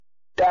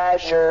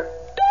Dasher,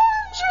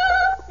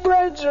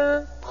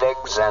 Prancer,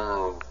 Vixen,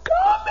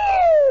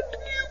 Comet,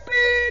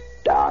 Cupid,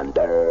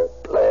 Donder,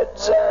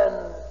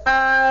 Blitzen.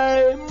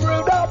 I'm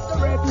Rudolph the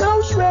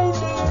Red-Nosed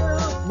Reindeer.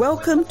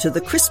 Welcome to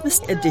the Christmas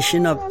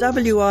edition of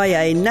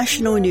WIA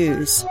National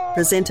News,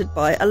 presented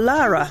by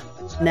ALARA.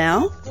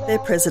 Now, their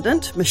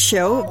president,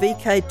 Michelle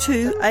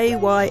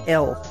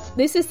VK2AYL.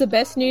 This is the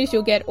best news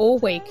you'll get all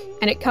week,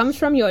 and it comes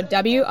from your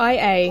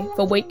WIA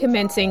for week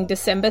commencing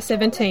December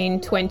 17,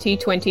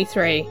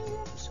 2023.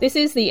 This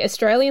is the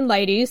Australian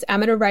Ladies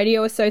Amateur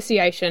Radio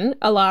Association,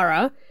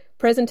 ALARA,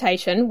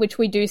 presentation, which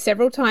we do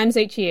several times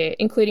each year,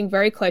 including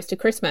very close to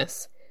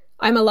Christmas.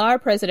 I'm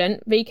ALARA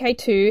President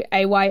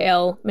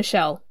VK2AYL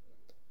Michelle.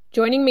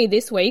 Joining me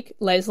this week,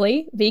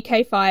 Lesley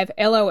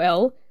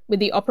VK5LOL, with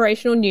the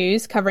operational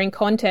news covering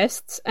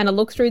contests and a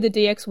look through the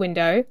DX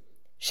window,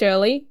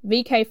 Shirley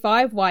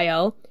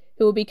VK5YL,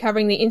 who will be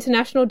covering the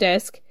international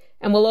desk,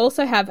 and we'll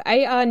also have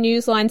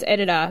A.R.Newlines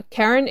editor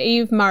Caryn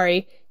Eve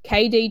Murray,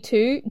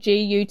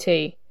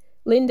 KD2GUT.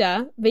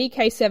 Linda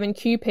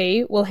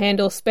VK7QP will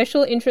handle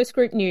special interest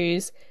group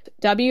news,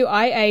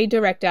 WIA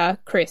director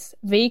Chris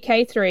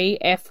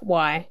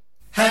VK3FY.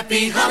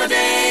 Happy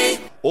holiday!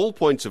 All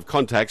points of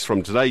contacts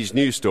from today's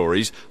news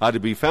stories are to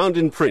be found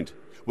in print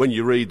when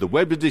you read the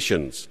web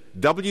editions,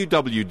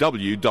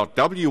 www.wia.org.au.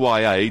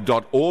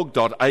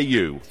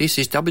 This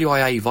is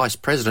WIA Vice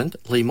President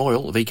Lee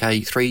Moyle,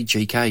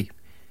 VK3GK.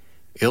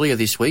 Earlier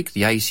this week,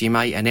 the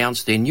ACMA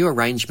announced their new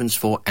arrangements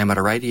for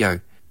amateur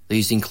radio.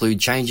 These include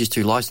changes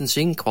to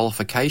licensing,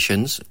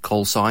 qualifications,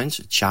 call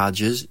signs,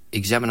 charges,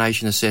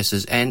 examination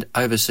assessors and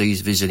overseas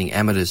visiting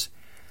amateurs.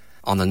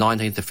 On the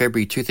 19th of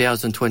February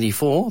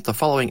 2024, the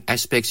following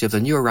aspects of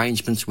the new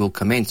arrangements will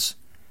commence.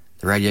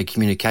 The Radio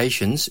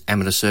Communications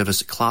Amateur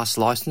Service Class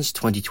Licence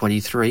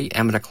 2023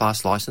 Amateur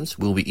Class Licence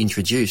will be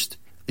introduced.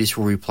 This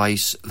will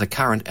replace the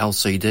current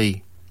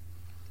LCD.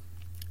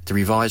 The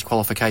revised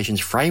qualifications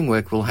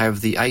framework will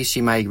have the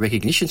ACMA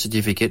Recognition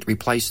Certificate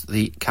replace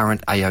the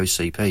current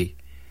AOCP.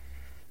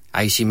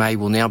 ACMA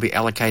will now be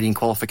allocating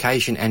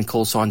qualification and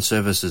call sign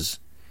services.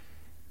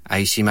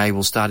 ACMA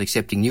will start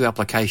accepting new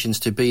applications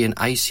to be an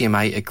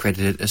ACMA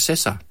accredited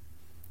assessor.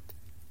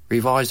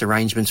 Revised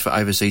arrangements for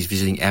overseas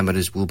visiting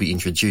amateurs will be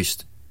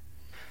introduced.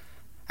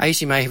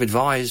 ACMA have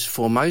advised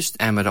for most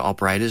amateur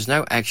operators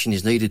no action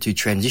is needed to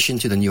transition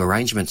to the new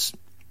arrangements.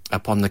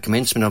 Upon the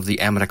commencement of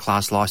the amateur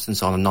class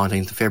licence on the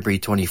 19th of February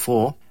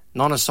 24,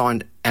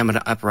 non-assigned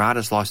amateur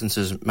apparatus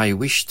licences may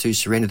wish to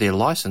surrender their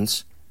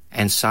licence,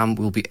 and some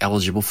will be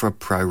eligible for a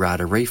pro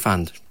rata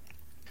refund.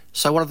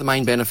 So what are the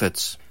main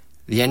benefits?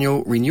 The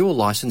annual renewal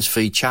licence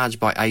fee charged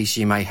by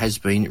ACMA has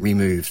been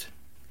removed.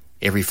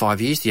 Every 5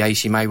 years, the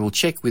ACMA will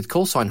check with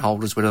call sign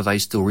holders whether they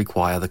still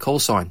require the call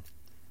sign.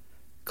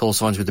 Call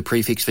signs with the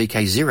prefix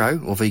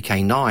VK0 or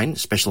VK9,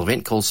 special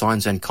event call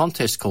signs and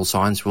contest call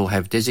signs will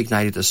have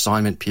designated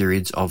assignment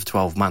periods of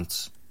 12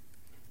 months.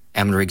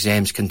 Amateur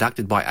exams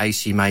conducted by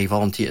ACMA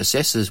volunteer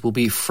assessors will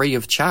be free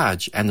of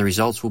charge and the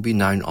results will be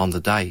known on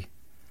the day.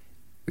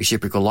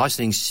 Reciprocal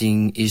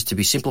licensing is to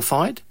be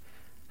simplified.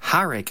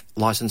 HAREC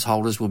licence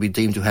holders will be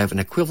deemed to have an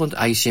equivalent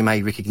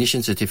ACMA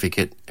recognition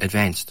certificate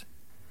advanced.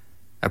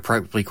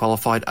 Appropriately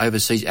qualified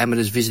overseas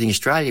amateurs visiting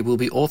Australia will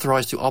be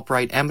authorised to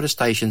operate amateur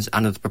stations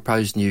under the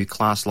proposed new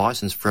class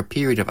licence for a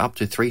period of up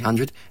to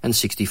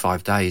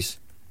 365 days.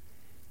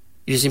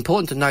 It is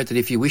important to note that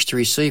if you wish to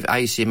receive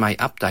ACMA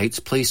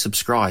updates, please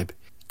subscribe.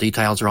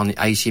 Details are on the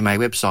ACMA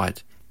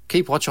website.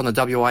 Keep watch on the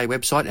WIA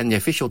website and the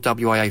official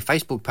WIA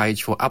Facebook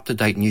page for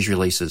up-to-date news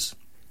releases.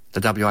 The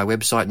WIA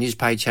website news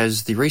page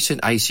has the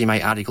recent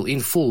ACMA article in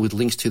full with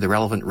links to the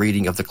relevant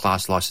reading of the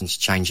class licence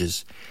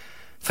changes.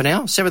 For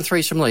now,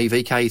 7-3 from Lee,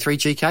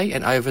 VK3GK,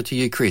 and over to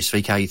you, Chris,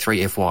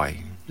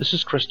 VK3FY. This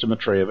is Krista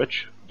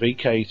Matreevich,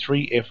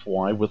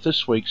 VK3FY, with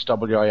this week's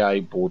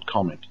WIA board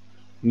comment.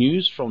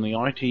 News from the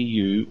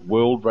ITU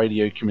World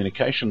Radio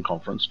Communication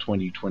Conference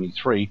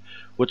 2023,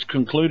 which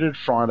concluded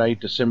Friday,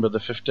 December the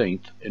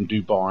 15th in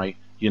Dubai,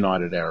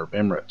 United Arab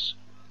Emirates.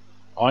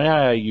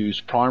 IAAU's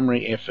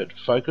primary effort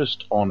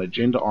focused on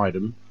agenda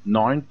item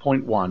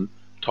 9.1,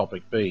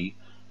 topic B,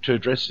 to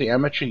address the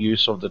amateur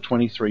use of the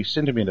 23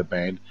 centimetre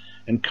band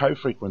and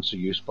co-frequency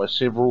use by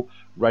several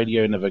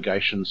radio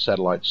navigation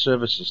satellite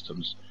service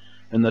systems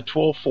in the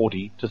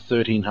 1240 to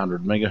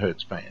 1300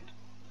 MHz band.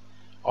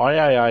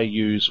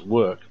 IAAU's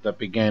work that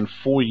began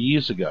 4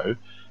 years ago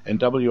and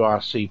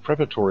WRC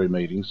preparatory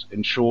meetings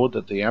ensured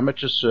that the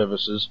amateur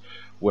services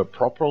were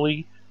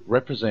properly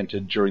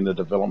represented during the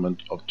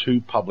development of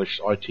 2 published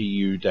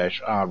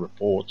ITU-R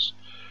reports,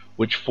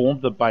 which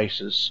formed the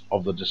basis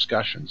of the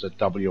discussions at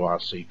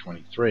WRC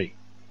 23.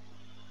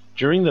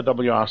 During the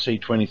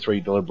WRC 23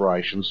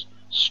 deliberations,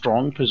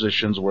 strong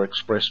positions were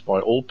expressed by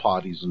all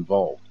parties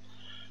involved.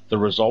 The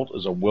result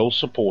is a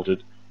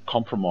well-supported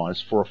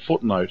compromise for a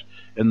footnote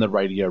in the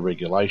radio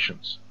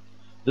regulations.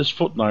 This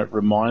footnote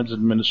reminds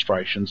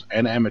administrations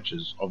and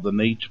amateurs of the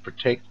need to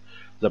protect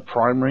the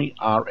primary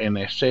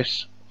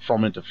RNSS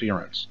from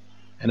interference,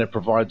 and it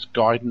provides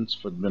guidance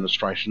for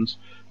administrations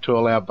to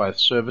allow both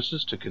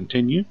services to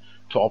continue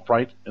to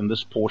operate in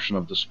this portion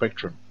of the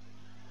spectrum.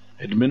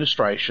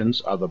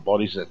 Administrations are the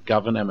bodies that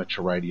govern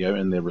amateur radio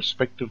in their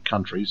respective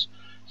countries,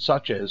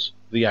 such as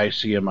the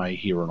ACMA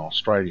here in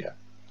Australia.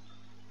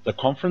 The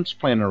conference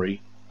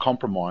plenary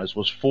compromise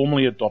was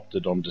formally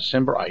adopted on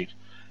December 8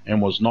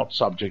 and was not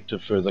subject to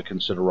further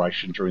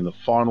consideration during the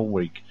final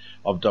week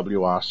of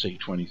WRC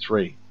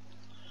 23.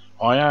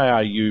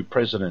 IARU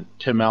President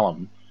Tim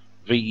Allen,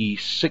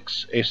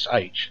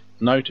 VE6SH,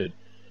 noted,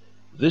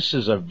 "This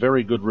is a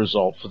very good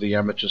result for the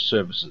amateur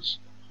services.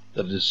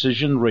 The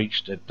decision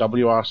reached at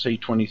WRC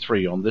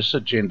 23 on this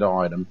agenda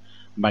item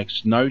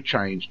makes no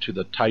change to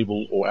the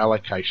table or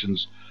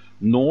allocations,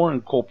 nor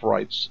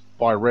incorporates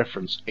by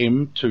reference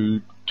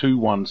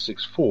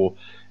M22164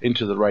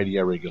 into the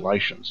radio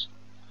regulations.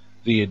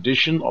 The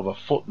addition of a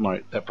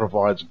footnote that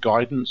provides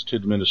guidance to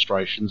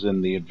administrations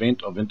in the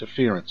event of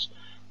interference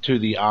to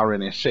the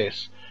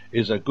RNSS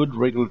is a good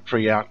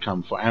regulatory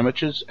outcome for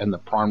amateurs and the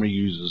primary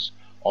users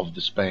of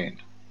this band."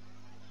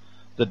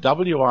 The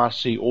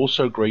WRC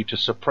also agreed to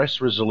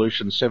suppress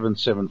Resolution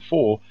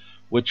 774,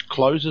 which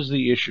closes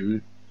the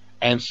issue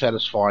and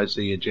satisfies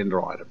the agenda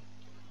item.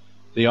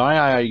 The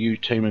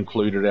IARU team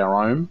included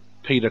our own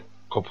Peter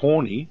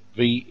Coporni,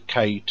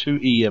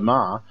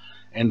 VK2EMR,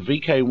 and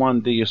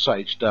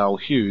VK1DSH Dale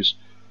Hughes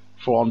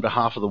on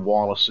behalf of the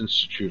Wireless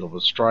Institute of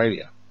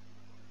Australia.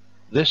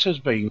 This has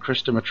been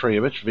Krista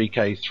Matrievich,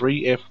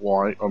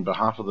 VK3FY, on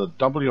behalf of the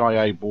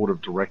WIA Board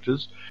of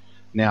Directors.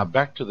 Now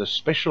back to the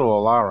special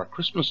ALARA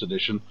Christmas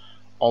edition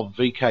of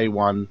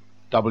VK1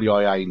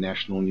 WIA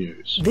National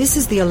News. This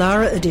is the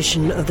ALARA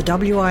edition of the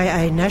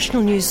WIA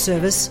National News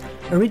Service,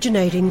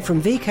 originating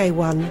from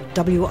VK1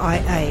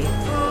 WIA.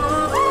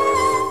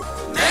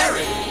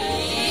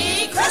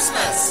 Merry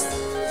Christmas!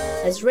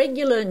 As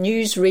regular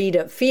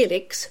newsreader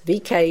Felix,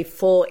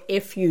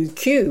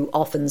 VK4FUQ,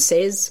 often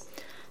says,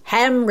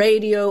 ham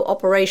radio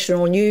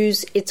operational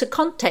news, it's a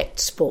contact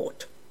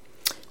sport.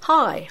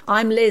 Hi,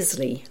 I'm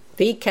Lesley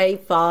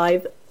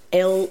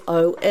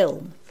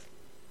VK5LOL.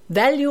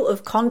 Value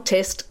of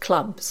contest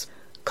clubs.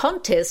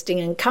 Contesting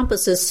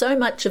encompasses so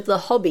much of the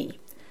hobby,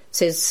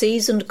 says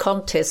seasoned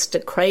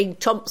contester Craig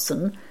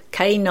Thompson,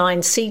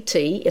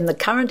 K9CT, in the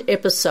current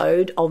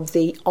episode of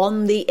the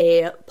On the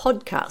Air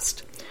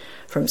podcast.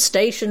 From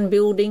station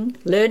building,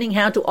 learning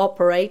how to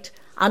operate,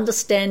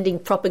 understanding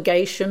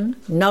propagation,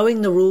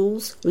 knowing the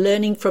rules,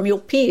 learning from your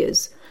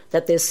peers,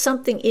 that there's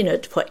something in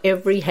it for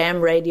every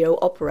ham radio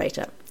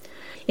operator.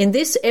 In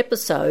this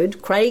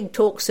episode, Craig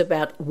talks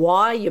about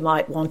why you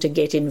might want to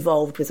get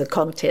involved with a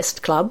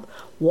contest club,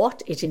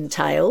 what it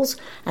entails,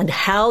 and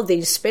how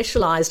these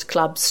specialised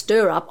clubs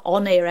stir up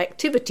on-air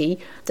activity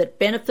that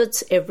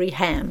benefits every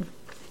ham.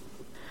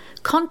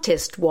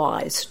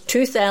 Contest-wise,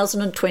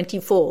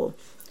 2024.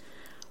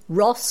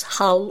 Ross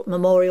Hull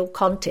Memorial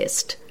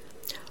Contest.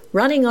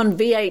 Running on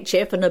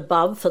VHF and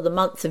above for the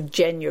month of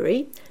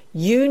January,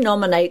 you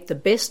nominate the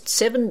best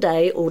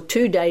 7-day or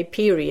 2-day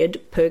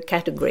period per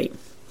category.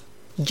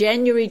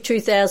 January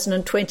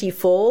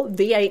 2024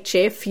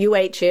 VHF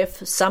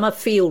UHF Summer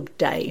Field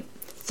Day,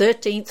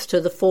 13th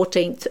to the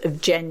 14th of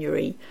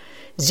January,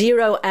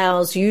 0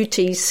 hours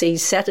UTC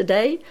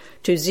Saturday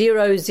to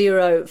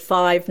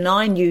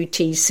 0059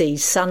 UTC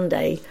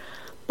Sunday.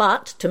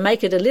 But to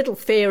make it a little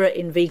fairer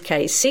in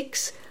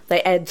VK6,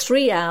 they add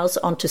 3 hours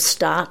onto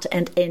start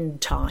and end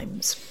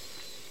times.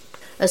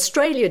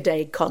 Australia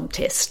Day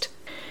Contest.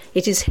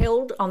 It is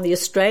held on the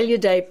Australia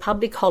Day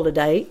public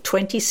holiday,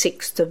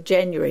 26th of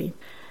January.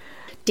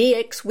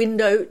 DX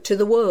window to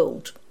the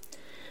world.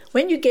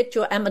 When you get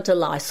your amateur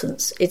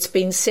licence, it's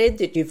been said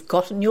that you've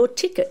gotten your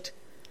ticket.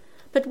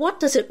 But what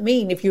does it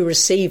mean if you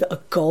receive a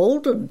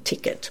golden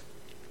ticket?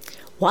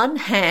 One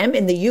ham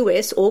in the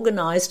US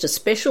organised a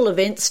special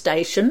event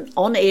station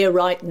on air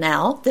right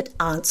now that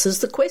answers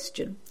the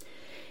question.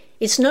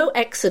 It's no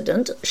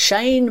accident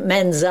Shane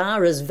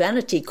Manzara's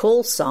vanity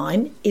call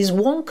sign is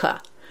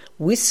Wonka,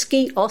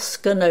 Whiskey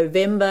Oscar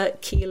November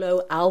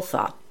Kilo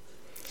Alpha.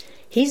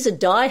 He's a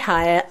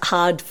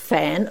die-hard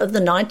fan of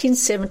the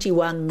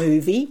 1971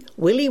 movie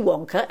Willy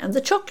Wonka and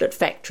the Chocolate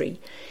Factory,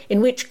 in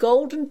which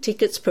golden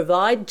tickets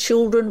provide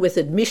children with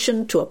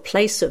admission to a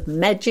place of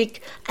magic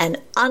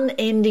and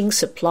unending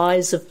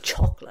supplies of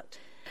chocolate.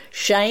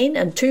 Shane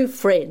and 2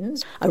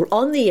 friends are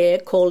on the air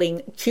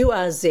calling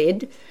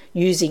QRZ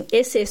using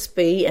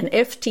SSB and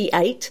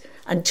FT8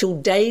 until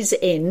day's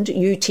end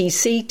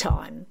UTC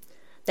time.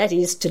 That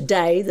is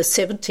today, the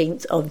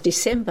 17th of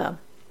December.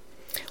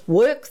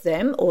 Work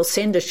them or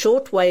send a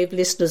shortwave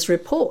listener's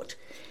report.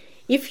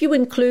 If you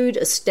include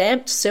a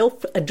stamped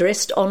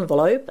self-addressed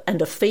envelope and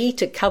a fee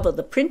to cover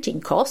the printing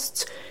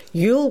costs,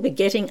 you'll be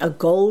getting a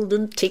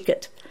golden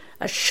ticket,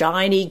 a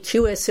shiny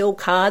QSL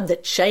card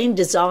that Shane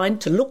designed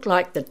to look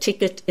like the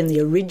ticket in the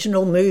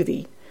original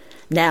movie.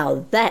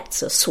 Now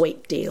that's a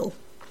sweet deal.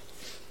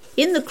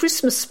 In the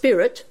Christmas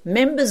spirit,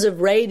 members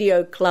of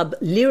Radio Club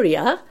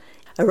Lyria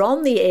are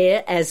on the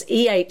air as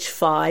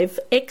EH5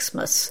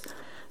 Xmas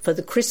for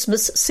the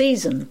Christmas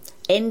season,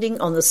 ending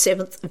on the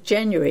 7th of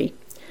January.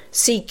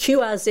 See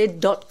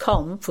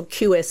qrz.com for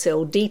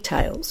QSL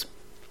details.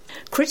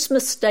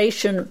 Christmas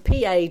station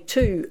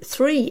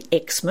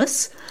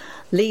PA2-3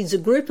 leads a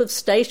group of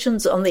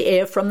stations on the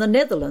air from the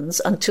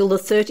Netherlands until the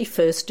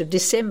 31st of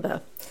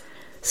December.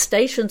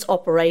 Stations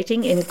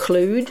operating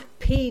include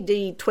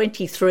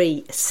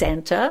PD23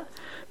 Santa,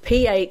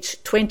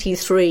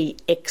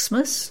 PH23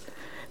 Xmas,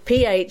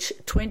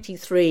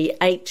 PH23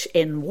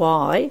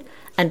 HNY,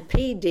 and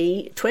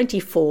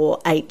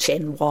PD24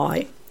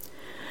 HNY.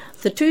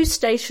 The two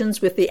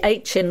stations with the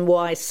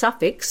HNY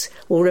suffix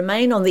will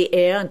remain on the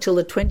air until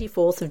the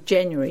 24th of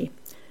January.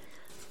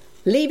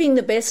 Leaving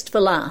the best for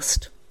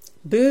last,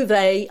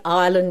 Bouvet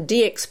Island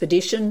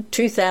DXpedition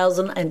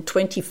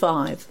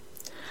 2025.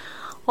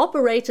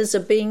 Operators are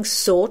being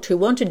sought who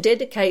want to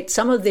dedicate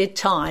some of their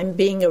time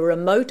being a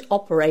remote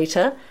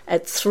operator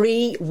at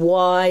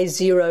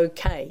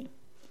 3Y0K.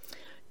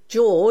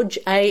 George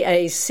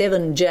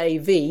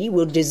AA7JV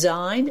will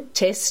design,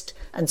 test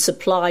and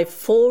supply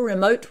 4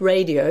 remote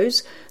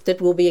radios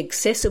that will be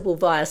accessible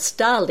via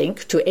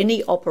Starlink to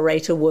any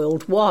operator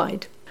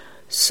worldwide.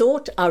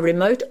 Sought are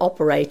remote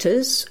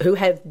operators who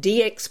have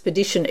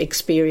DXpedition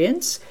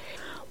experience,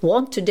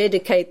 want to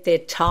dedicate their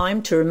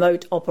time to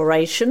remote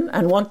operation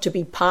and want to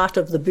be part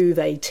of the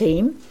Bouvet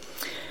team.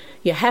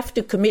 You have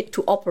to commit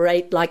to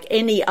operate like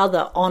any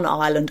other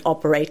on-island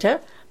operator,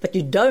 but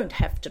you don't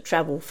have to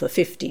travel for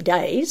 50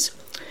 days.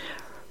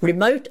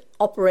 Remote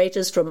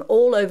operators from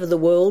all over the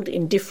world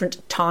in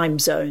different time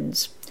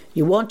zones.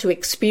 You want to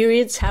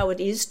experience how it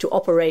is to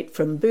operate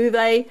from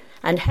Bouvet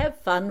and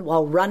have fun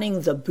while running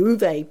the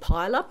Bouvet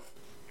Piler.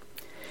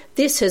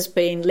 This has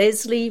been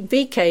Lesley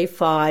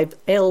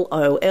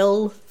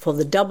VK5LOL for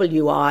the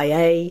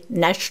WIA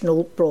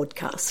National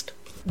Broadcast.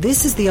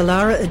 This is the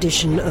ALARA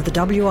edition of the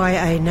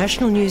WIA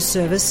National News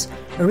Service,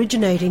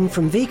 originating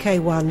from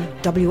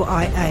VK1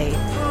 WIA.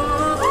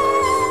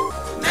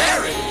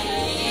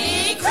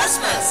 Merry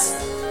Christmas!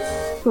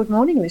 Good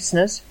morning,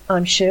 listeners.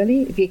 I'm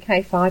Shirley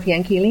VK5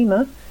 Yankee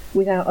Lima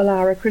with our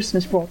ALARA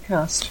Christmas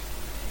broadcast.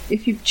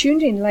 If you've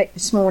tuned in late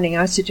this morning,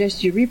 I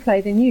suggest you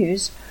replay the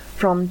news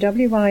from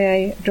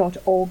wia.org.au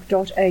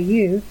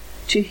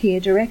to hear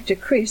Director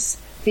Chris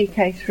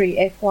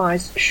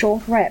VK3FY's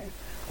short wrap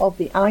of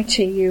the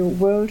ITU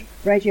World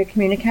Radio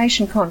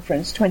Communication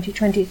Conference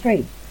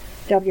 2023,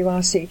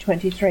 WRC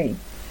 23,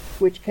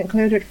 which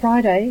concluded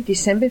Friday,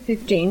 December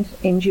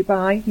 15th in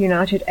Dubai,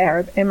 United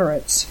Arab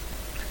Emirates.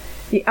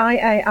 The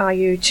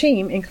IARU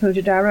team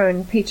included our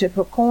own Peter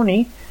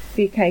Pokorny,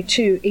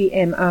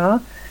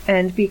 VK2EMR,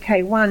 and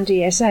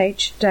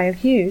VK1DSH, Dale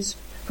Hughes,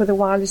 for the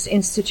Wireless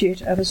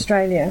Institute of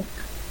Australia.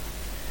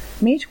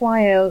 Meet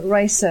YL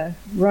Racer,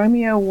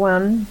 Romeo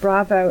 1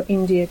 Bravo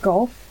India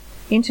Golf,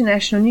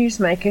 International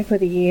Newsmaker for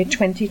the year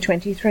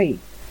 2023.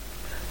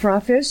 For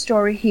our first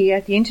story here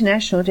at the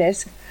International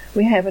Desk,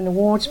 we have an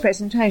awards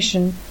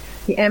presentation.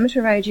 The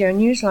Amateur Radio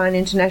Newsline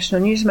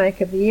International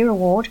Newsmaker of the Year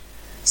Award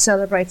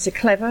celebrates a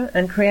clever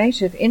and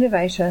creative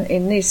innovator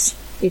in this,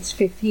 its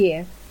 5th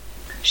year.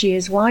 She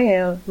is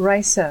YL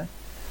Racer,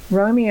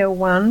 Romeo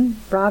 1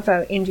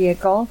 Bravo India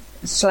Golf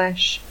 /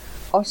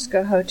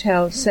 Oscar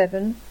Hotel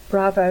 7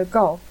 Bravo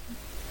Golf.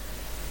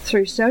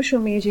 Through social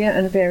media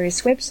and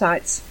various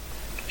websites,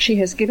 she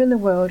has given the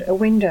world a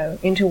window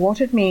into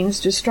what it means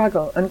to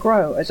struggle and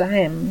grow as a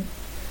ham.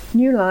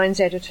 A.R.Newlines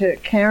editor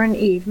Caryn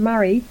Eve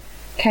Murray,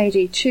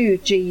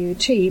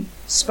 KD2GUT,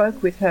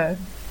 spoke with her.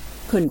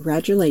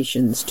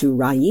 Congratulations to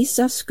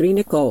Raisa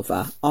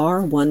Skrinikova,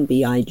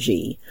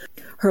 R1BIG.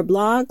 Her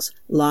blogs,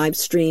 live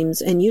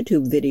streams, and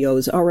YouTube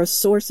videos are a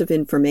source of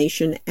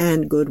information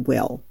and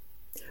goodwill.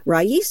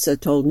 Raisa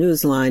told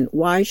Newsline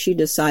why she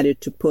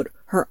decided to put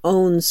her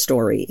own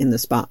story in the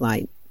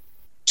spotlight.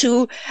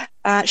 To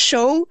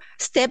show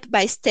step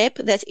by step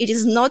that it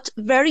is not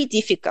very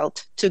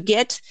difficult to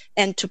get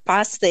and to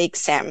pass the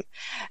exam,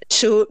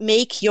 to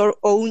make your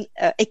own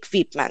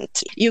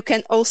equipment. You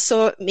can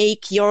also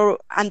make your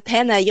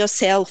antenna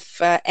yourself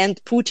and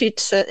put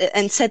it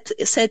and set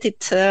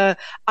it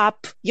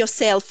up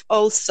yourself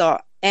also.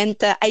 And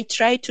I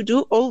try to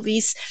do all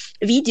these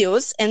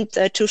videos and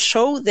to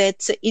show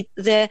that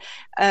the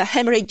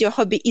ham radio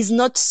hobby is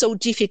not so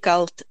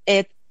difficult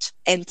and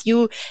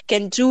you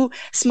can do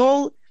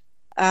small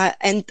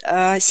and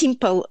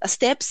simple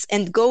steps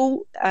and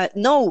go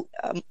know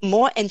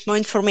more and more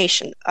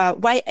information.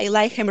 Why I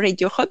like ham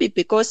radio hobby?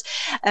 Because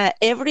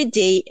every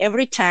day,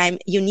 every time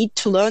you need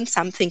to learn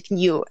something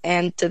new,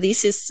 and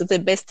this is the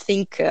best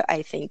thing,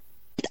 I think.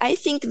 I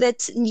think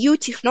that new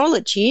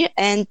technology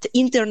and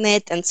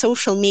internet and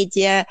social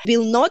media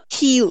will not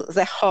kill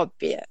the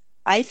hobby.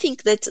 I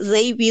think that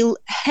they will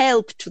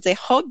help to the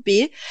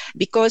hobby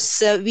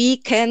because we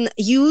can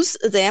use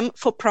them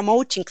for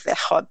promoting the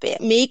hobby,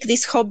 make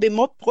this hobby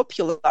more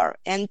popular.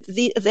 And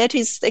that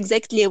is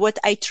exactly what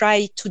I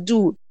try to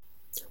do.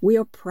 We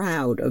are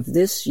proud of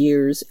this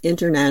year's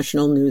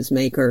International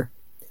Newsmaker,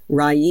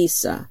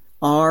 Raisa,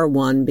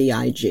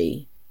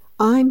 R1BIG.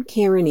 I'm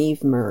Caryn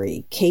Eve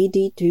Murray,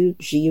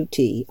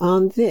 KD2GUT,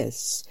 on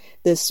this,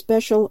 the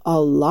special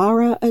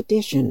ALARA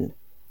edition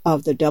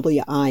of the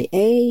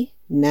WIA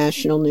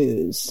National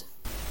News.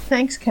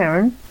 Thanks,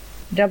 Caryn.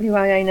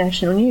 WIA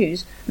National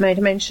News made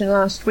mention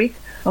last week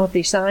of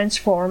the Science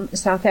Forum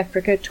South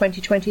Africa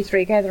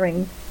 2023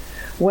 gathering.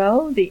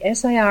 Well, the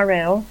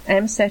SARL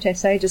AMSAT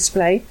SA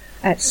display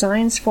at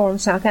Science Forum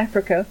South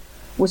Africa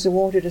was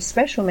awarded a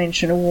special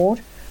mention award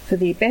for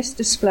the best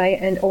display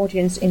and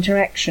audience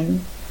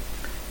interaction.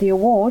 The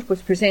award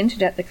was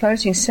presented at the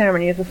closing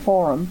ceremony of the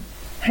forum.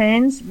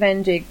 Hans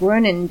van der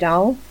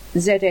Groenendaal,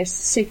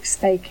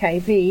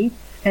 ZS6AKV,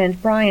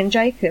 and Brian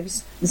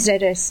Jacobs,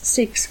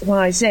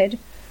 ZS6YZ,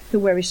 who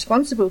were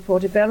responsible for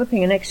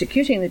developing and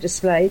executing the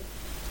display,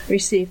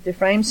 received the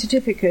frame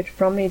certificate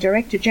from the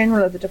Director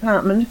General of the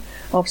Department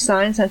of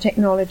Science and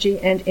Technology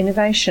and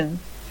Innovation.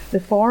 The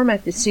forum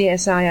at the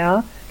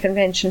CSIR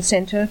Convention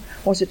Centre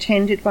was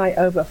attended by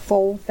over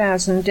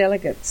 4,000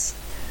 delegates.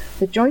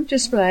 The joint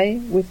display,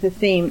 with the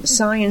theme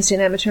Science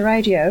in Amateur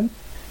Radio,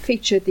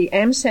 featured the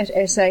AMSAT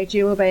SA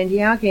dual-band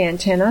Yagi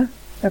antenna,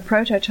 a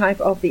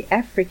prototype of the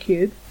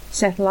AfriCube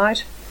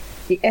satellite,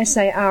 the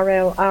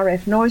SARL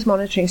RF noise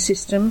monitoring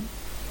system,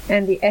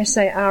 and the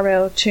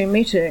SARL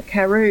 2-meter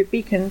Karoo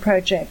beacon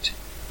project.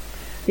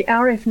 The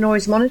RF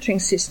noise monitoring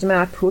system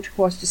output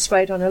was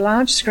displayed on a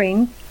large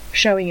screen,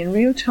 showing in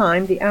real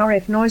time the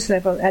RF noise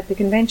level at the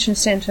convention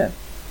centre.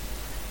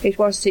 It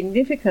was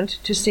significant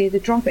to see the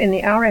drop in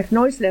the RF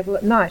noise level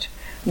at night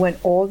when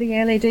all the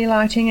LED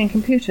lighting and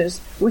computers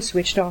were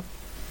switched off.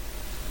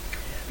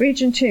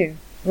 Region 2.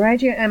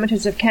 Radio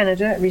Amateurs of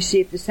Canada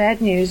received the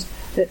sad news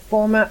that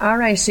former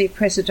RAC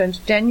President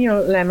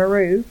Daniel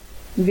Lamoureux,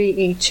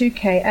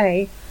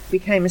 VE2KA,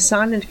 became a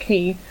silent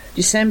key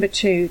December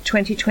 2,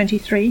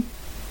 2023,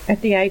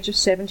 at the age of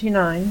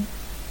 79.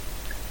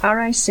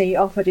 RAC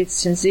offered its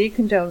sincere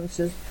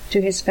condolences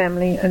to his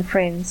family and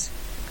friends.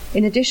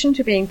 In addition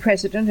to being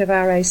president of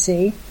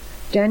RAC,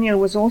 Daniel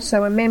was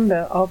also a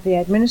member of the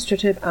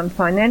Administrative and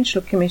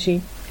Financial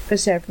Committee for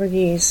several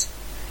years.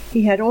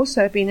 He had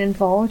also been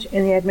involved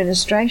in the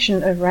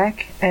administration of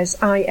RAC as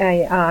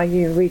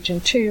IARU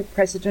Region 2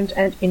 President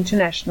and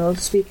International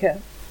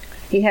Speaker.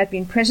 He had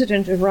been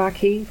president of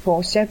RACI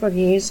for several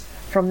years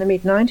from the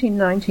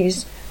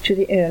mid-1990s to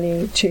the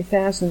early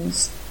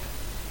 2000s.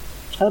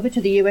 Over to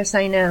the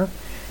USA now.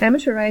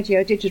 Amateur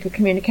Radio Digital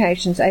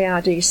Communications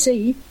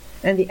ARDC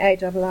and the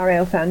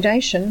ARRL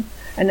Foundation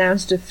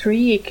announced a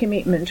 3-year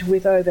commitment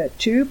with over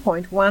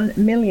 $2.1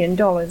 million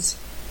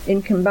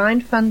in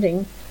combined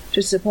funding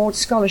to support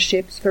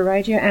scholarships for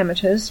radio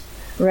amateurs,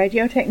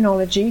 radio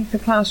technology for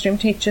classroom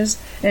teachers,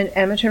 and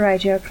amateur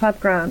radio club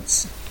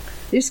grants.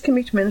 This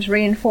commitment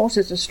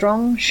reinforces a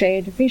strong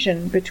shared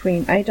vision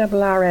between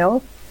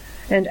ARRL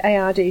and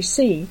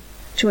ARDC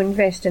to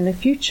invest in the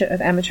future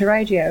of amateur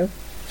radio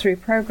through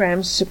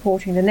programs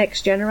supporting the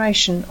next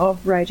generation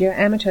of radio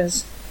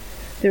amateurs.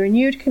 The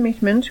renewed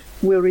commitment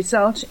will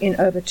result in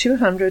over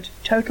 200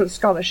 total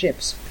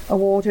scholarships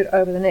awarded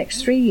over the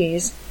next 3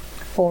 years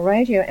for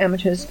radio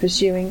amateurs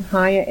pursuing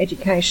higher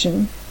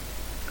education.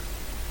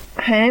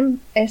 HAM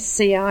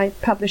SCI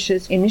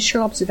publishes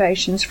initial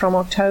observations from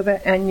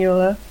October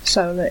annular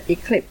solar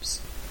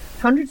eclipse.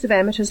 Hundreds of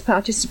amateurs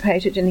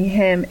participated in the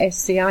HAM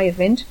SCI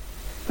event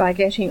by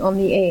getting on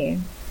the air.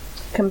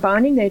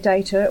 Combining their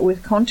data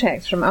with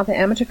contacts from other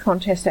amateur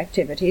contest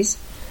activities,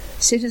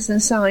 Citizen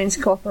Science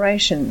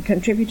Corporation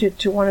contributed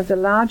to one of the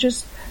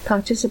largest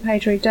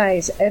participatory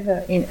days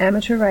ever in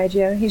amateur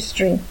radio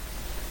history.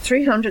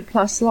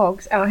 300-plus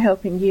logs are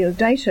helping yield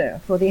data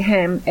for the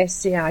HAM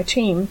SCI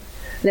team,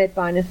 led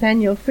by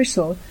Nathaniel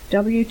Frissell,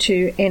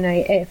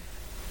 W2NAF.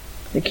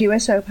 The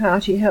QSO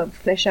party helped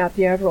flesh out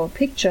the overall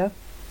picture,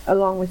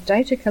 along with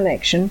data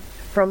collection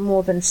from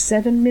more than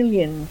 7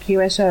 million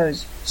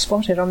QSOs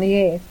spotted on the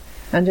air,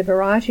 and a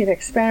variety of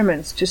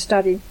experiments to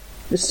study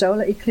the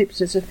solar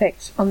eclipse's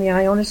effects on the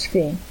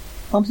ionosphere.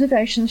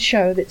 Observations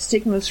show that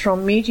signals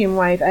from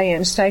medium-wave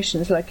AM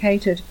stations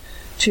located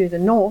to the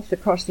north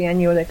across the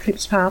annual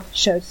eclipse path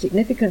showed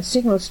significant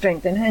signal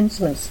strength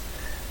enhancements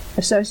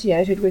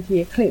associated with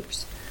the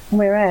eclipse,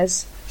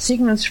 whereas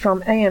signals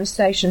from AM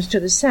stations to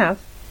the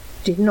south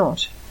did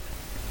not.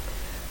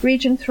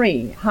 Region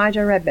 3,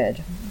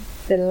 Hyderabad.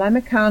 The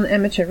Lamakan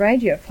Amateur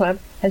Radio Club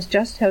has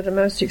just held a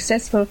most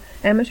successful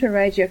amateur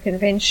radio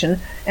convention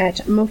at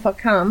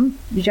Mufakam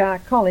Jar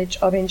College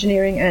of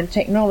Engineering and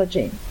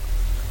Technology.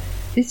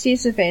 This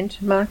year's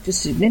event marked a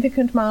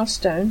significant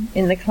milestone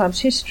in the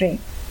club's history,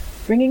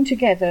 bringing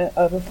together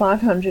over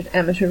 500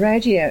 amateur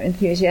radio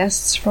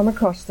enthusiasts from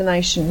across the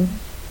nation.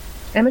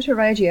 Amateur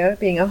radio,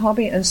 being a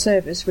hobby and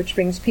service which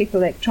brings people,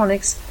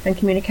 electronics and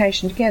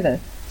communication together,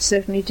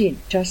 certainly did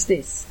just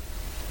this.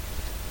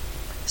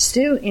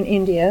 Still in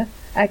India,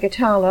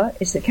 Agartala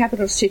is the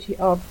capital city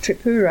of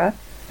Tripura,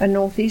 a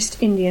northeast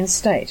Indian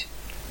state.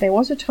 There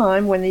was a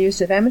time when the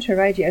use of amateur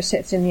radio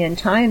sets in the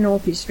entire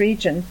northeast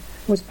region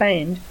was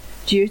banned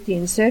due to the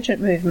insurgent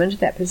movement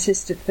that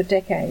persisted for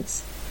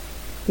decades.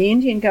 The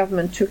Indian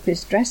government took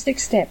this drastic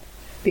step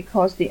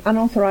because the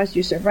unauthorized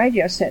use of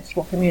radio sets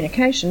for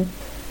communication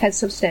had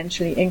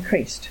substantially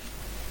increased.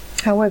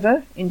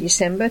 However, in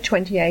December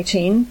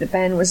 2018, the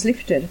ban was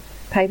lifted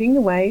paving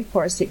the way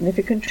for a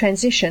significant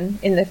transition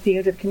in the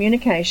field of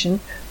communication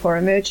for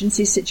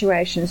emergency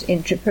situations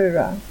in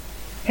Tripura.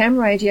 Ham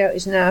radio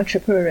is now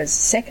Tripura's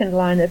second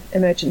line of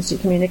emergency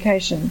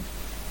communication.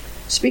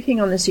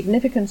 Speaking on the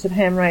significance of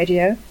ham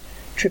radio,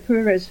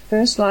 Tripura's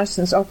first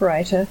licensed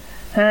operator,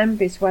 Ham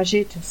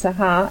Biswajit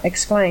Sahar,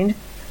 explained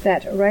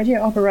that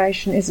radio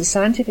operation is a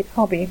scientific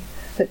hobby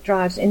that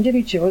drives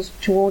individuals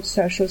towards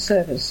social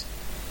service.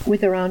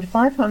 With around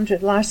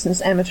 500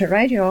 licensed amateur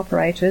radio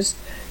operators,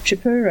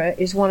 Tripura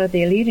is one of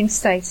the leading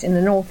states in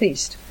the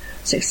northeast,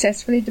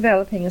 successfully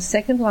developing a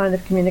second line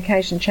of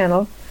communication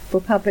channel for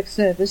public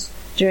service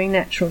during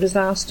natural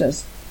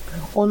disasters.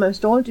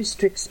 Almost all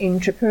districts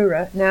in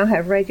Tripura now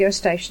have radio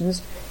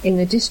stations in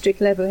the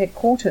district-level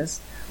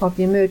headquarters of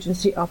the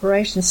Emergency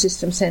Operations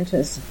System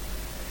Centres.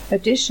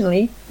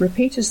 Additionally,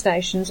 repeater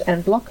stations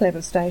and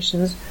block-level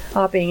stations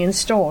are being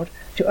installed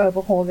to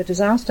overhaul the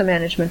disaster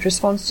management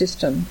response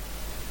system.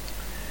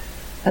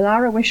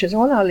 ALARA wishes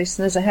all our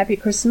listeners a happy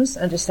Christmas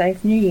and a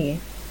safe New Year.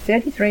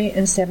 33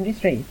 and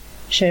 73.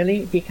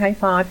 Shirley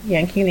VK5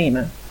 Yankee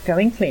Lima.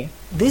 Going clear.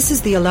 This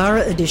is the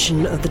ALARA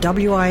edition of the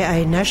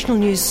WIA National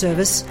News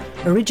Service,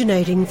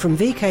 originating from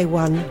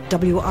VK1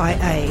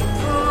 WIA.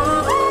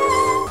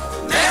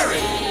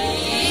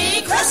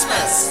 Merry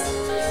Christmas!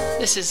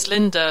 This is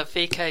Linda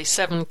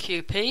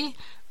VK7QP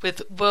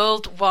with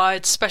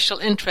Worldwide Special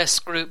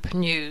Interest Group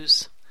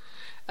News.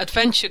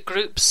 Adventure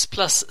groups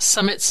plus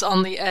summits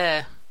on the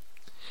air.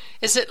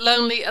 Is it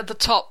lonely at the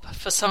top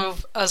for some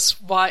of us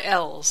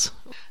YLs?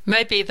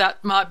 Maybe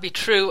that might be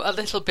true a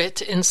little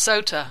bit in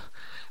SOTA,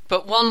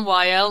 but one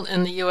YL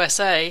in the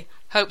USA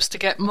hopes to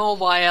get more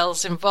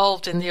YLs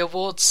involved in the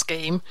awards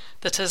scheme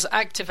that has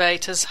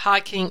activators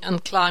hiking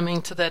and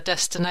climbing to their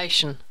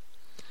destination.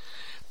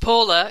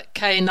 Paula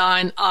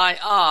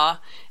K9IR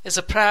is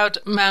a proud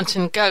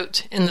mountain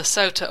goat in the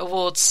SOTA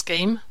awards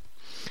scheme.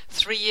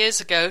 3 years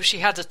ago she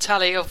had a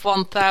tally of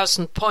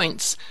 1,000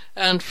 points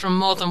earned from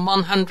more than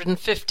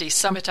 150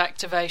 summit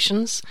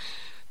activations,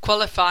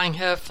 qualifying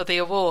her for the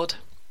award.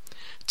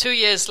 2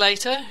 years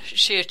later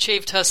she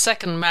achieved her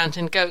second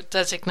mountain goat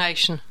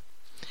designation.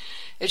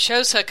 It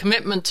shows her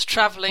commitment to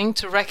travelling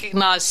to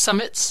recognise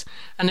summits,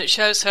 and it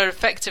shows her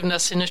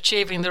effectiveness in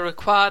achieving the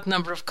required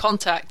number of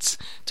contacts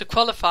to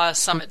qualify a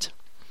summit.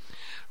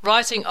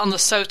 Writing on the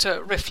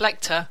SOTA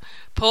Reflector,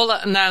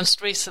 Paula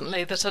announced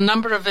recently that a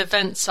number of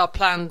events are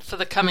planned for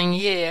the coming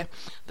year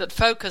that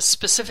focus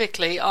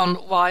specifically on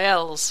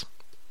YLs.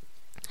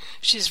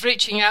 She's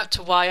reaching out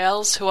to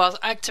YLs who are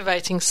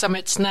activating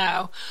summits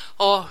now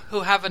or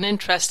who have an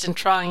interest in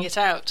trying it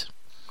out.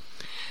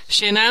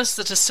 She announced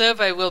that a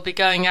survey will be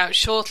going out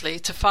shortly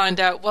to find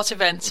out what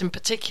events in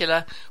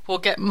particular will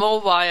get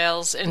more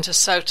YLs into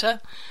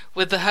SOTA,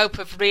 with the hope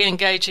of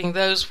re-engaging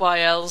those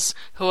YLs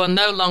who are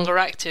no longer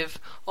active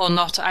or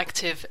not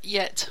active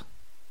yet.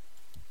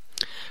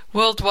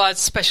 Worldwide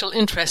Special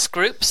Interest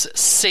Groups,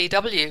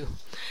 CW.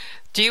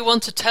 Do you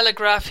want to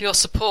telegraph your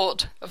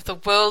support of the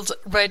World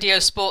Radio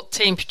Sport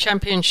Team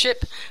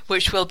Championship,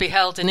 which will be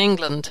held in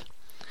England?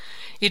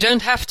 You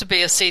don't have to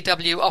be a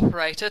CW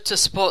operator to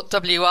support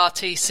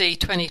WRTC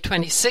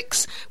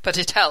 2026, but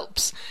it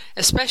helps,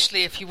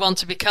 especially if you want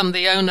to become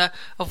the owner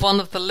of one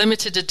of the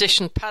limited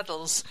edition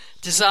paddles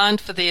designed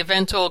for the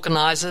event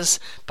organisers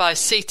by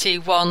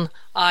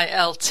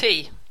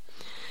CT1ILT.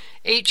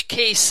 Each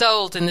key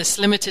sold in this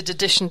limited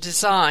edition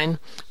design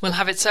will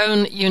have its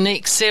own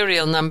unique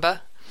serial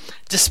number.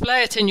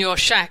 Display it in your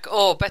shack,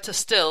 or better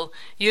still,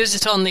 use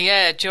it on the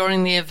air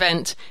during the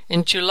event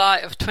in July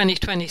of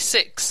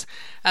 2026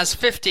 as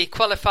 50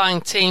 qualifying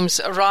teams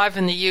arrive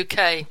in the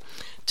UK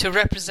to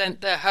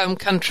represent their home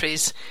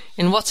countries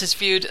in what is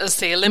viewed as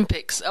the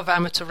Olympics of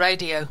amateur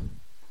radio.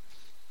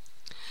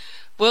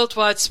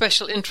 Worldwide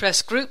Special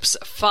Interest Groups,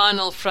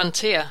 Final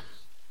Frontier.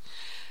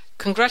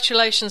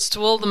 Congratulations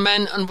to all the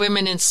men and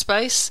women in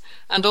space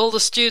and all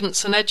the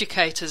students and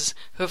educators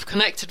who have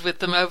connected with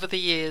them over the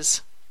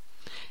years.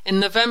 In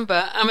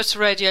November, amateur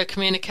radio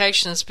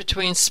communications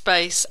between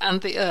space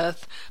and the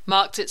Earth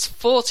marked its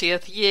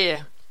 40th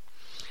year.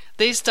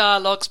 These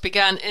dialogues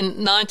began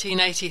in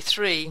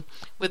 1983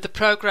 with the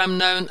program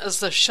known as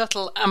the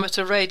Shuttle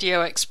Amateur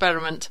Radio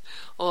Experiment,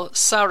 or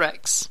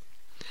SAREX.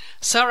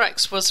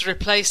 SAREX was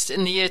replaced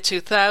in the year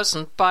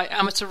 2000 by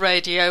amateur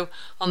radio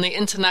on the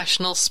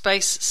International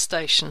Space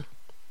Station.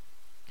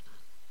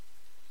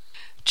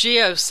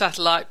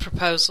 Geo-satellite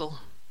proposal.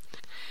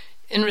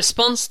 In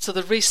response to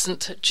the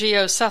recent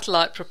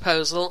geo-satellite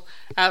proposal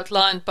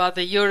outlined by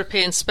the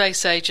European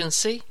Space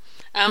Agency,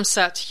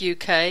 AMSAT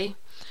UK,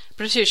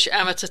 British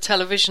Amateur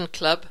Television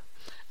Club,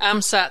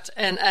 AMSAT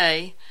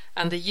NA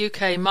and the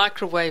UK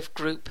Microwave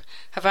Group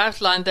have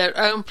outlined their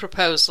own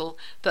proposal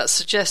that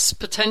suggests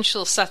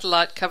potential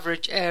satellite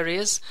coverage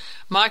areas,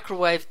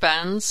 microwave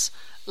bands,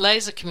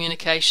 laser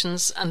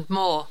communications and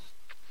more.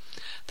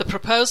 The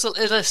proposal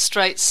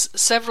illustrates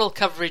several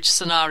coverage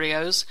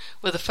scenarios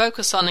with a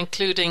focus on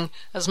including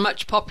as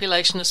much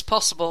population as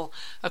possible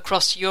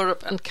across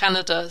Europe and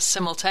Canada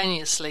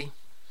simultaneously.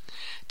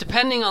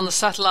 Depending on the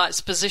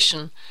satellite's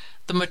position,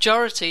 the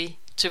majority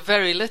to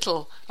very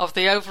little of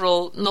the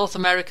overall North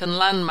American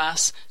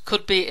landmass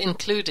could be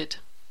included.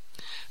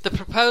 The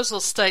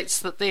proposal states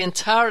that the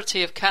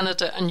entirety of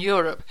Canada and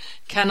Europe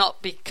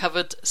cannot be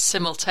covered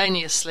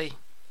simultaneously.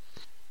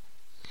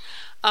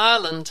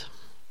 Ireland.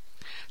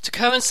 To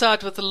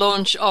coincide with the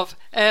launch of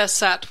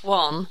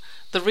AirSat-1,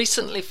 the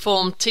recently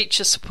formed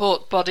teacher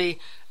support body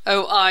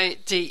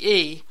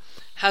OIDE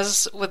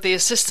has, with the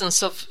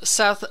assistance of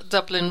South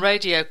Dublin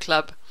Radio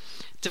Club,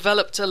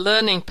 developed a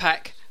learning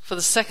pack for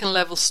the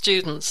second-level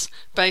students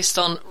based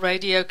on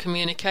radio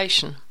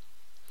communication.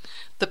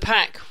 The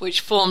pack,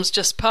 which forms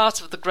just part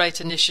of the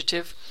great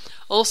initiative,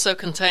 also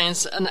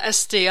contains an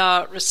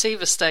SDR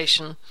receiver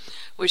station,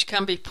 which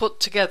can be put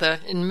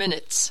together in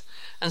minutes,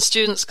 and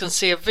students can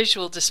see a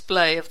visual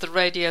display of the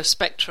radio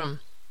spectrum.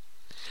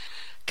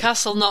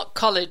 Castleknock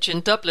College in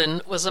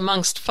Dublin was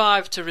amongst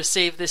 5 to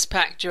receive this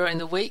pack during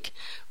the week,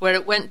 where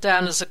it went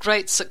down as a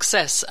great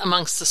success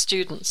amongst the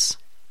students.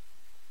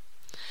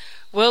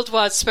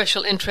 Worldwide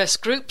Special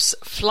Interest Groups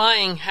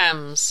Flying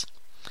Hams.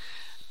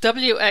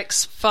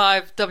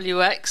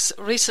 WX5WX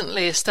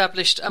recently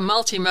established a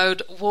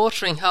multi-mode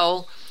watering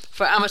hole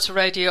for amateur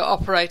radio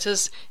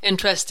operators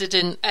interested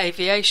in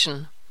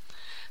aviation.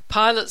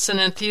 Pilots and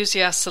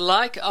enthusiasts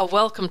alike are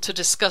welcome to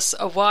discuss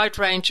a wide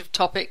range of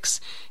topics,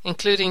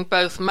 including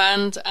both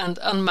manned and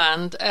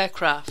unmanned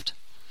aircraft.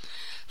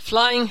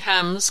 Flying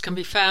hams can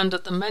be found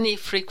at the many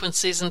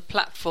frequencies and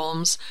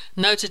platforms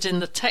noted in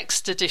the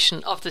text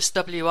edition of this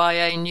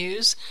WIA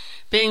News,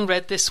 being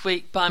read this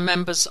week by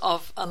members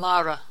of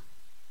ALARA.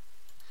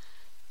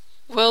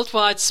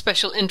 Worldwide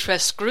Special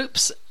Interest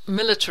Groups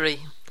Military,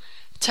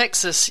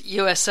 Texas,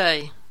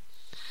 USA.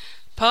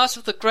 Part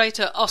of the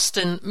Greater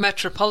Austin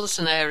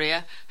metropolitan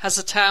area has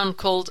a town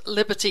called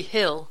Liberty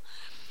Hill.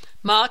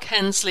 Mark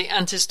Hensley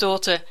and his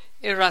daughter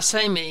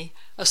Irasemi,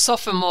 a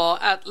sophomore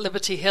at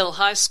Liberty Hill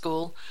High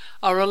School,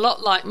 are a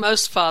lot like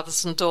most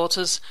fathers and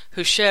daughters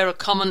who share a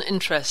common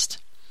interest.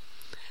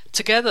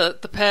 Together,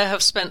 the pair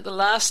have spent the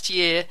last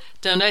year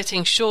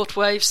donating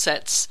short-wave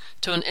sets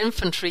to an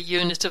infantry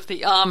unit of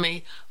the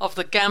Army of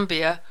the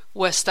Gambia,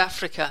 West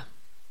Africa.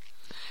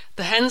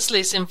 The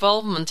Hensleys'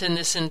 involvement in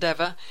this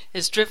endeavour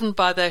is driven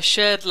by their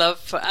shared love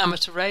for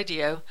amateur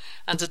radio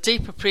and a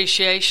deep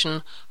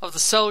appreciation of the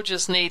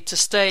soldiers' need to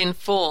stay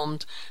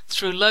informed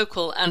through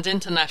local and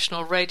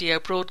international radio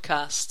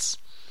broadcasts.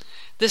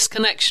 This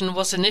connection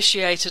was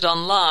initiated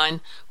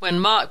online when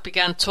Mark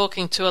began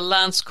talking to a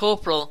Lance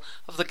Corporal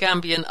of the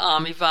Gambian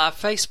Army via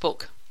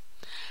Facebook.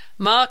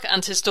 Mark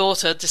and his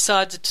daughter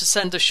decided to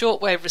send a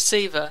shortwave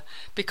receiver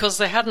because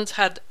they hadn't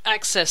had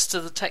access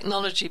to the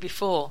technology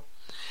before.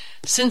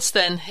 Since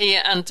then, he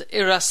and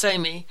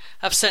Irasemi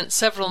have sent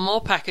several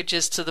more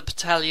packages to the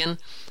battalion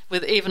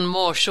with even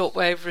more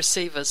shortwave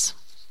receivers.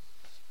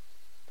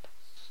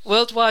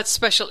 Worldwide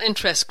Special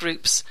Interest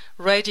Groups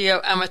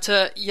Radio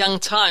Amateur Young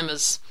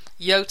Timers,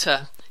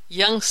 YOTA,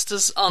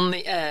 Youngsters on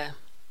the Air.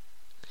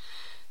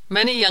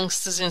 Many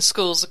youngsters in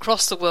schools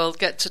across the world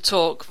get to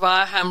talk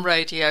via ham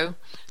radio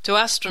to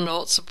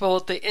astronauts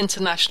aboard the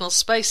International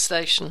Space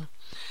Station,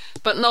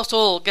 but not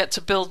all get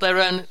to build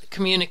their own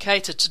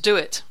communicator to do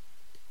it.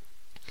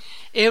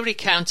 Erie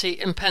County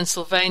in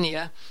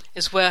Pennsylvania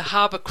is where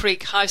Harbour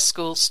Creek High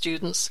School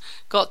students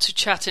got to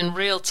chat in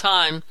real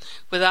time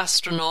with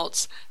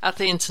astronauts at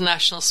the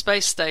International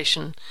Space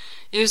Station,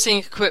 using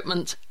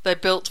equipment they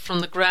built from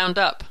the ground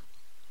up.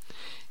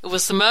 It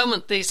was the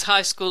moment these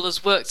high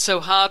schoolers worked so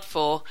hard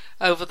for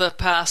over the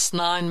past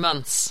 9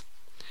 months.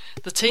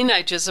 The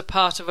teenagers are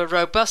part of a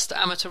robust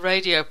amateur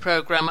radio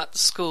program at the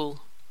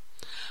school.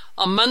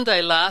 On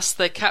Monday last,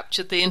 they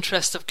captured the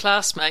interest of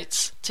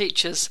classmates,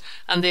 teachers,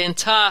 and the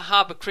entire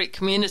Harbour Creek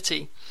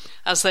community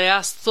as they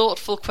asked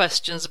thoughtful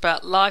questions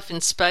about life in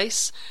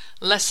space,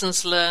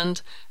 lessons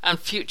learned, and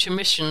future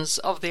missions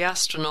of the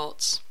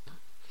astronauts.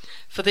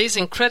 For these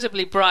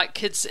incredibly bright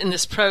kids in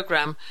this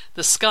program,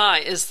 the sky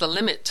is the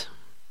limit.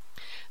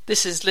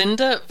 This is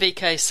Linda,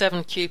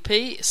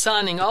 VK7QP,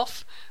 signing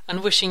off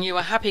and wishing you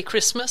a happy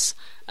Christmas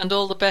and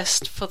all the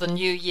best for the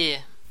new year.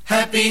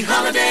 Happy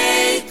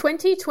holiday!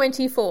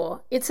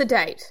 2024. It's a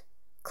date.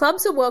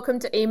 Clubs are welcome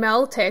to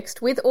email,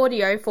 text with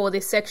audio for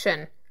this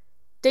section.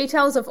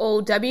 Details of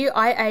all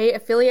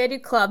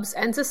WIA-affiliated clubs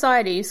and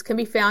societies can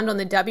be found on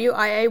the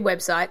WIA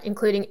website,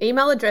 including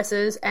email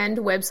addresses and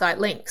website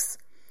links.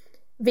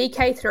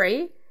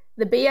 VK3,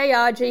 the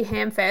BARG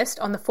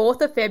Hamfest on the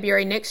 4th of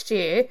February next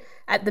year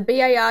at the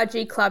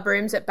BARG Club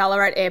Rooms at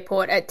Ballarat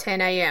Airport at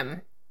 10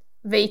 a.m.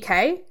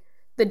 VK,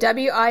 the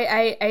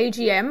WIA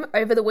AGM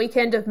over the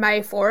weekend of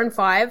May 4 and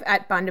 5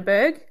 at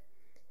Bundaberg.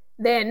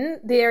 Then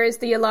there is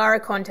the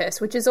ALARA contest,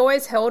 which is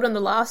always held on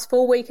the last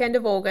full weekend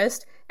of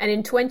August, and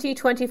in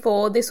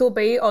 2024 this will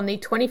be on the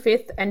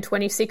 25th and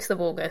 26th of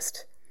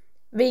August.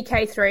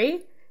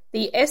 VK3,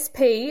 the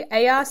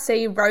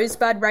SPARC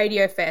Rosebud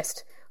Radio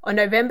Fest on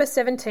November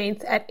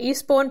 17th at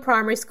Eastbourne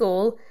Primary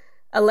School,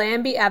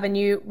 Allambie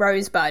Avenue,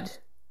 Rosebud.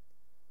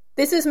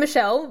 This is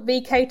Michelle,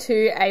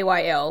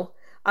 VK2AYL.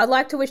 I'd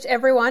like to wish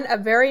everyone a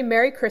very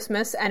Merry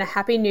Christmas and a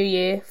Happy New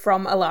Year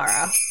from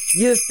ALARA.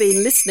 You've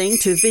been listening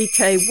to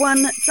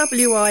VK1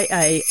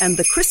 WIA and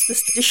the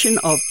Christmas edition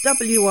of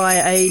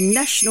WIA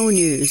National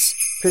News,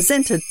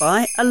 presented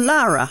by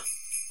ALARA.